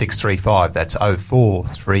 635. That's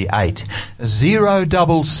 0438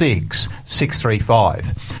 066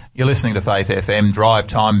 635. You're listening to Faith FM Drive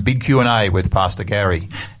Time Big Q&A with Pastor Gary.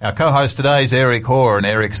 Our co-host today is Eric Hoare, and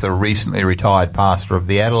Eric's the recently retired pastor of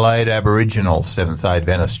the Adelaide Aboriginal Seventh-day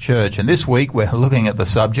Adventist Church. And this week we're looking at the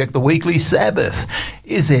subject, the weekly Sabbath.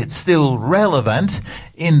 Is it still relevant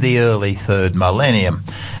in the early third millennium?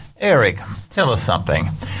 Eric, tell us something.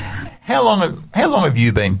 How long have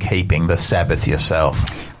you been keeping the Sabbath yourself?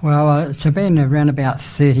 Well, it's been around about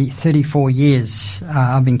 34 years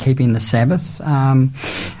I've been keeping the Sabbath.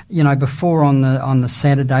 Before on the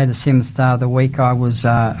Saturday, the seventh day of the week,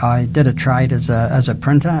 I did a trade as a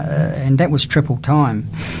printer, and that was triple time.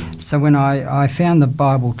 So when I found the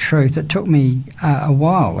Bible truth, it took me a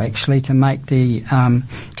while actually to make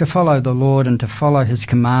to follow the Lord and to follow His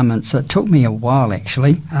commandments. So it took me a while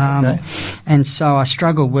actually, and so I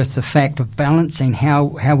struggled with the fact of balancing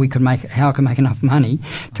how I could make enough money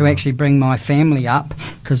to actually bring my family up,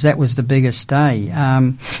 because that was the biggest day,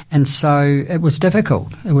 and so it was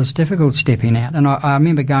difficult. It was difficult stepping out, and I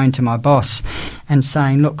remember going to my boss and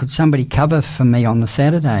saying, "Look, could somebody cover for me on the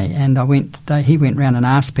Saturday?" And he went round and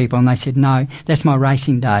asked people, and they said, "No, that's my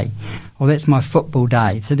racing day, or that's my football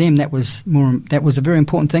day." To them, that was a very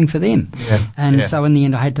important thing for them. So in the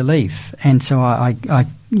end, I had to leave, and so I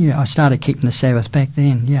started keeping the Sabbath back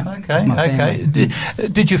then. Yeah. Okay.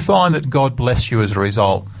 Did you find that God blessed you as a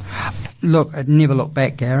result? Look, I'd never look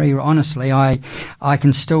back, Gary. Honestly, I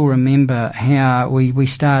can still remember how we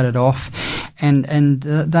started off, and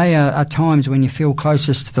they are times when you feel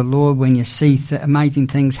closest to the Lord, when you see amazing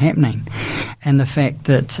things happening, and the fact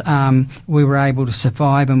that we were able to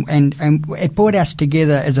survive, and it brought us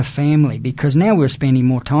together as a family, because now we're spending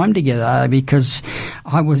more time together because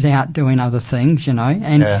I was out doing other things,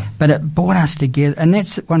 but it brought us together, and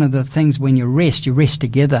that's one of the things. When you rest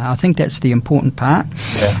together. I think that's the important part.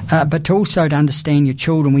 But also to understand your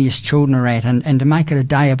children, where your children are at, and to make it a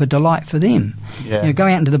day of a delight for them. Go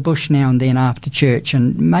out into the bush now and then after church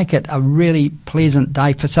and make it a really pleasant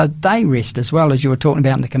day so they rest as well, as you were talking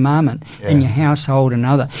about in the commandment, in your household and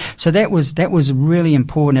other. So that was really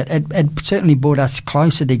important. It certainly brought us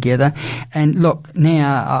closer together. And look,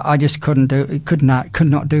 now I just could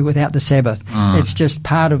not do without the Sabbath. It's just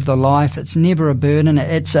part of the life. It's never a burden.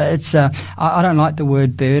 I don't like the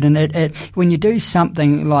word burden. When you do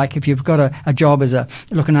something like, if you've got a job as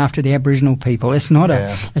looking after the Aboriginal people, it's not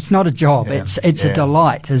a job. It's a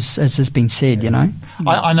delight, as has been said.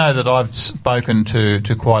 I know that I've spoken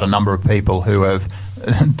to quite a number of people who have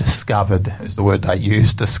discovered, is the word they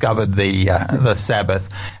use, discovered the Sabbath,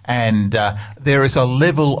 and there is a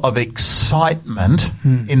level of excitement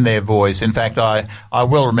in their voice. In fact, I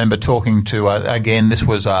well remember talking to again, this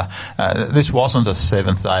wasn't a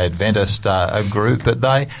Seventh-day Adventist group, but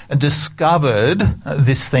they discovered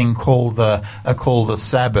this thing called the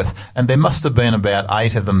Sabbath, and there must have been about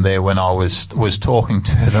 8 of them there when I was talking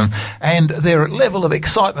to them, and their level of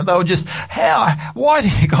excitement, they were just, why do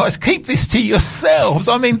you guys keep this to yourselves?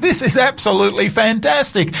 I mean, this is absolutely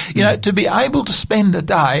fantastic, to be able to spend a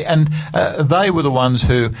day, and they were the ones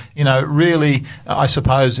who, really, I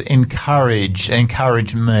suppose,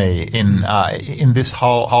 encouraged me in this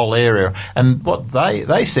whole area. And what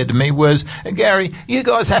they said to me was, "Gary, you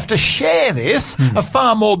guys have to share this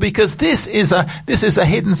far more, because this is a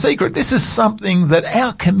hidden secret. This is something that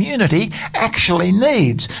our community actually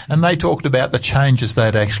needs." And they talked about the changes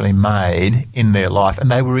they'd actually made in their life, and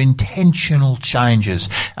they were intentional changes.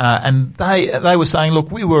 And they were saying,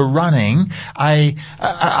 look, we were running a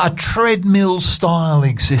treadmill-style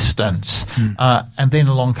existence, and then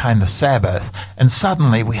along came the Sabbath, and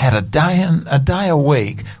suddenly we had a day a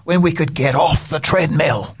week when we could get off the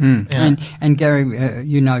treadmill. And Gary,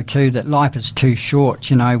 too, that life is too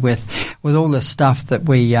short. With all the stuff that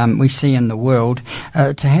we see in the world,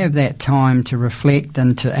 to have that time to reflect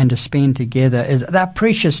and to spend together they're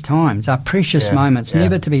precious times, are precious moments,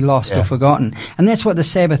 never to be lost or forgotten. And that's what the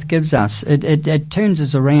Sabbath gives us. It turns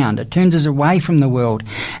us around. It turns us away from the world.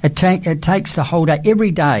 It takes takes the whole day.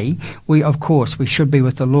 Every day, we should be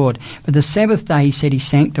with the Lord. But the Sabbath day, he said he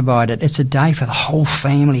sanctified it. It's a day for the whole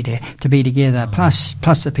family to be together,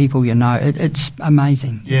 plus the people you know. It's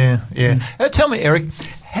amazing. Yeah. Tell me, Eric,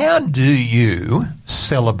 how do you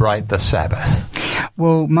celebrate the Sabbath?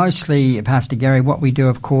 Well, mostly, Pastor Gary, what we do,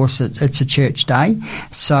 of course, it's a church day.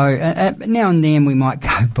 So now and then we might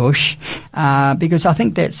go bush because I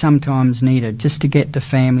think that's sometimes needed just to get the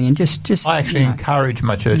family and just I actually encourage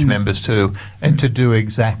my church members to do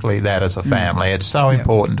exactly that as a family. It's so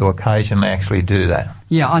important to occasionally actually do that.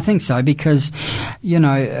 Yeah, I think so because,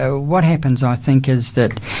 what happens, I think, is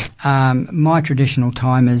that my traditional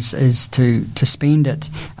time is to spend it.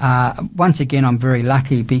 Once again, I'm very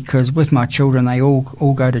lucky because with my children, they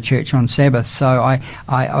all go to church on Sabbath, so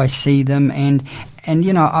I see them and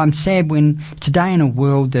I'm sad when today in a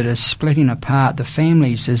world that is splitting apart, the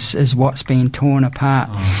families is what's being torn apart.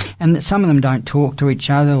 And that some of them don't talk to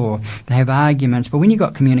each other or they have arguments. But when you've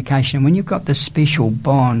got communication, when you've got this special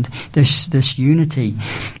bond, this unity,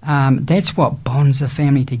 that's what bonds the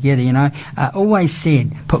family together. Always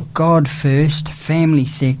said, put God first, family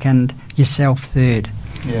second, yourself third.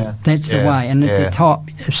 Yeah, that's the way. And at the top,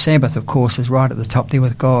 Sabbath, of course, is right at the top there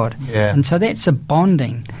with God. Yeah. And so that's a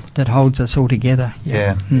bonding that holds us all together.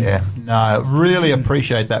 Yeah. No, really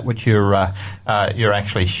appreciate that, which you're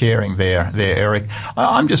actually sharing there, Eric.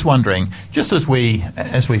 I'm just wondering, just as we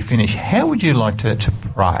finish, how would you like to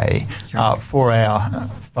pray for our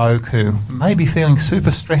folk who may be feeling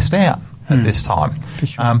super stressed out at this time?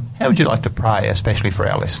 Sure. How would you like to pray, especially for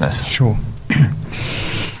our listeners? Sure.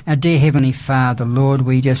 Our dear Heavenly Father, Lord,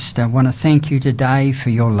 we just want to thank you today for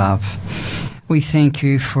your love. We thank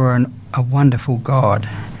you for a wonderful God,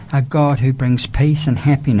 a God who brings peace and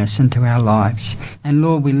happiness into our lives. And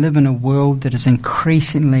Lord, we live in a world that is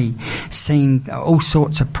increasingly seeing all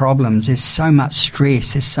sorts of problems. There's so much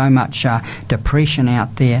stress, there's so much depression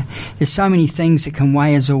out there. There's so many things that can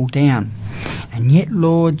weigh us all down. And yet,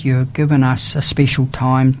 Lord, you have given us a special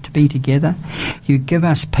time to be together. You give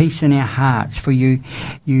us peace in our hearts, for you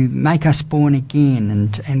make us born again.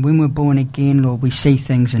 And when we're born again, Lord, we see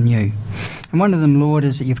things anew. And one of them, Lord,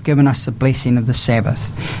 is that you've given us the blessing of the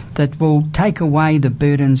Sabbath that will take away the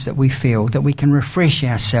burdens that we feel, that we can refresh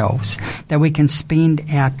ourselves, that we can spend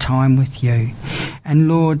our time with you. And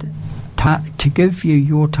Lord, to give you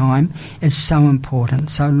your time is so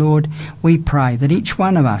important. So, Lord, we pray that each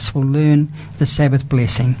one of us will learn the Sabbath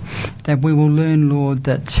blessing, that we will learn, Lord,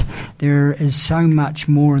 that there is so much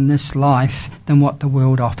more in this life than what the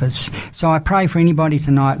world offers. So I pray for anybody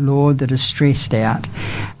tonight, Lord, that is stressed out,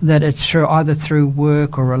 that it's either through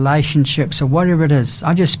work or relationships or whatever it is.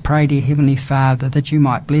 I just pray, dear Heavenly Father, that you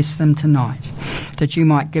might bless them tonight, that you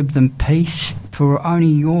might give them peace, for only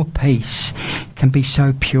your peace can be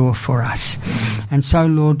so pure for us. And so,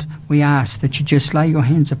 Lord, we ask that you just lay your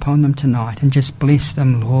hands upon them tonight and just bless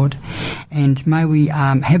them, Lord. And may we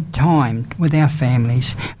have time with our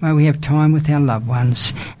families. May we have time with our loved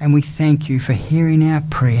ones. And we thank you for hearing our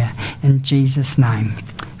prayer. In Jesus' name,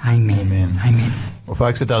 amen. Amen. Well,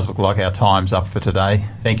 folks, it does look like our time's up for today.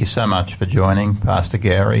 Thank you so much for joining Pastor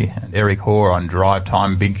Gary and Eric Hoare on Drive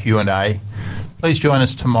Time Big Q&A. Please join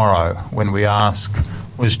us tomorrow when we ask,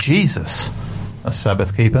 was Jesus a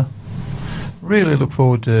Sabbath keeper? Really look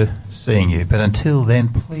forward to seeing you. But until then,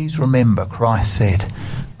 please remember Christ said,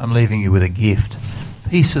 I'm leaving you with a gift,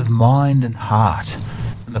 peace of mind and heart.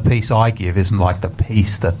 And the peace I give isn't like the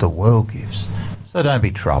peace that the world gives. So don't be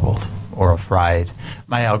troubled or afraid.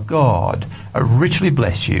 May our God richly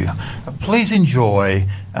bless you. Please enjoy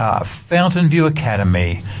Fountain View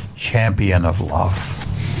Academy, Champion of Love.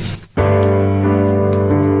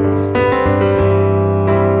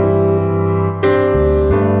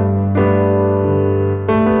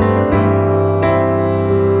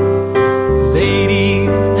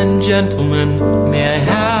 Gentlemen, may I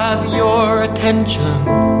have your attention?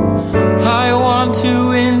 I want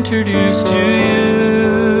to introduce to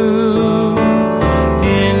you,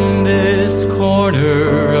 in this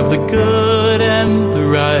corner of the good and the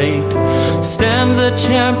right, stands a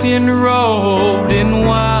champion robed in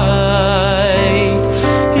white.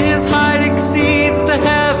 His height exceeds the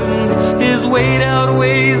heavens, his weight